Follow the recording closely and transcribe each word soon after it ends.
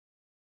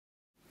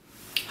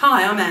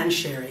Hi, I'm Anne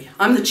Sherry.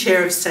 I'm the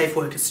Chair of Safe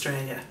Work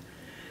Australia.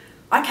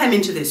 I came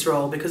into this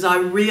role because I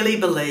really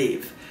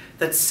believe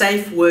that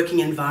safe working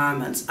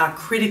environments are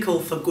critical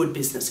for good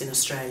business in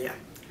Australia.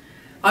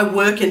 I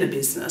work in a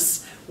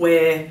business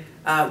where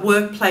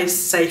workplace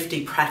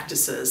safety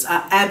practices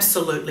are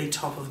absolutely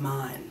top of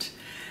mind.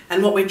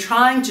 And what we're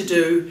trying to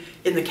do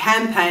in the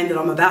campaign that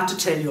I'm about to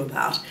tell you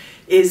about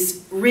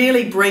is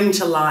really bring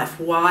to life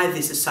why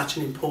this is such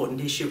an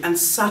important issue and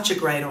such a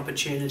great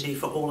opportunity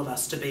for all of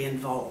us to be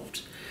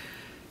involved.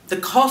 The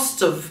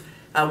cost of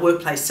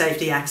workplace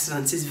safety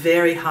accidents is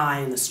very high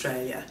in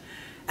Australia,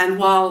 and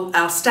while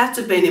our stats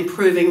have been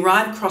improving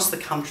right across the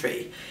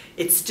country,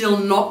 it's still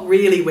not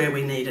really where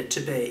we need it to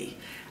be.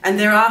 And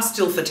there are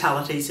still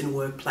fatalities in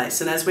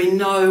workplace, and as we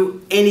know,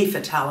 any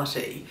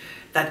fatality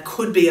that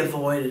could be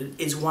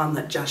avoided is one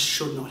that just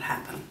should not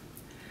happen.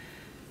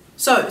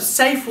 So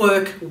Safe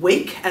Work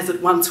Week, as it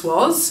once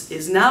was,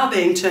 is now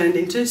being turned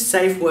into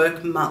Safe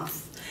Work Month.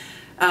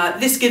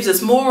 This gives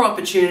us more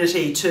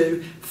opportunity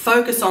to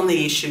focus on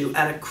the issue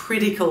at a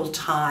critical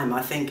time,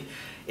 I think,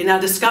 in our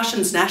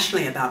discussions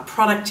nationally about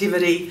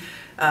productivity,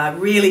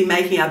 really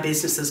making our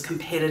businesses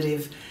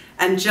competitive,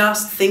 and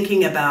just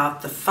thinking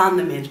about the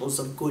fundamentals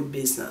of good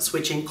business,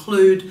 which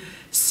include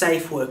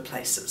safe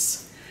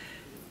workplaces.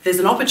 There's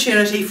an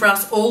opportunity for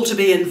us all to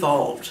be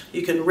involved.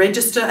 You can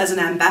register as an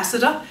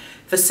ambassador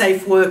for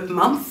Safe Work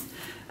Month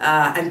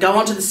and go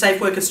onto the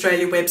Safe Work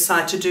Australia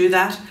website to do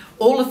that.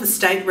 All of the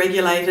state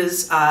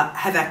regulators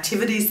have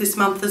activities this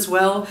month as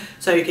well,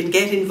 so you can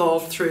get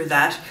involved through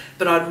that.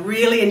 But I'd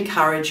really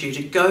encourage you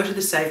to go to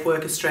the Safe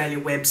Work Australia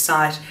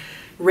website,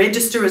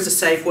 register as a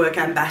Safe Work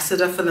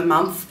Ambassador for the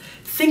month,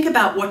 think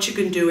about what you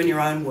can do in your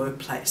own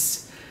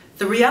workplace.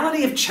 The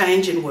reality of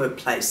change in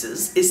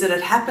workplaces is that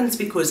it happens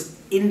because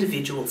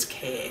individuals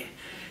care.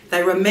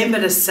 They remember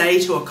to say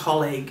to a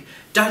colleague,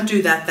 "Don't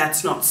do that,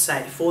 that's not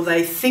safe," or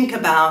they think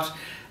about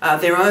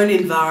their own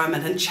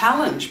environment and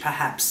challenge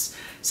perhaps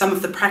some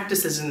of the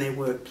practices in their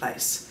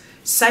workplace.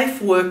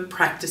 Safe work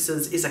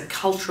practices is a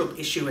cultural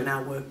issue in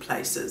our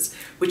workplaces,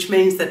 which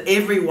means that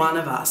every one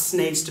of us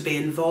needs to be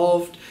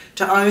involved,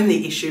 to own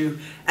the issue,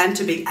 and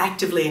to be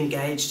actively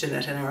engaged in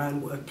it in our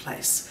own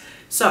workplace.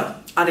 So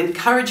I'd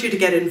encourage you to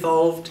get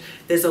involved.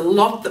 There's a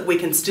lot that we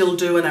can still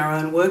do in our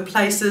own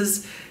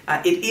workplaces.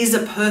 It is a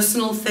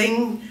personal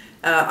thing.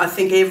 I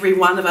think every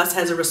one of us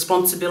has a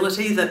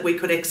responsibility that we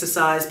could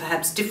exercise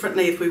perhaps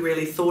differently if we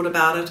really thought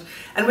about it,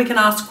 and we can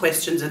ask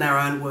questions in our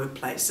own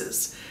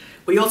workplaces.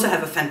 We also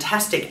have a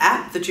fantastic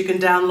app that you can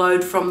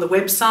download from the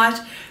website,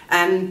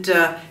 and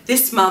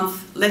this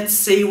month let's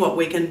see what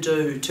we can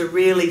do to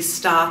really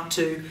start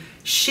to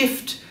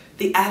shift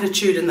the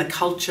attitude and the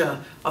culture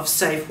of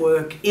safe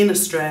work in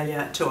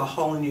Australia to a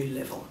whole new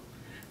level.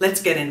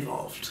 Let's get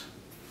involved.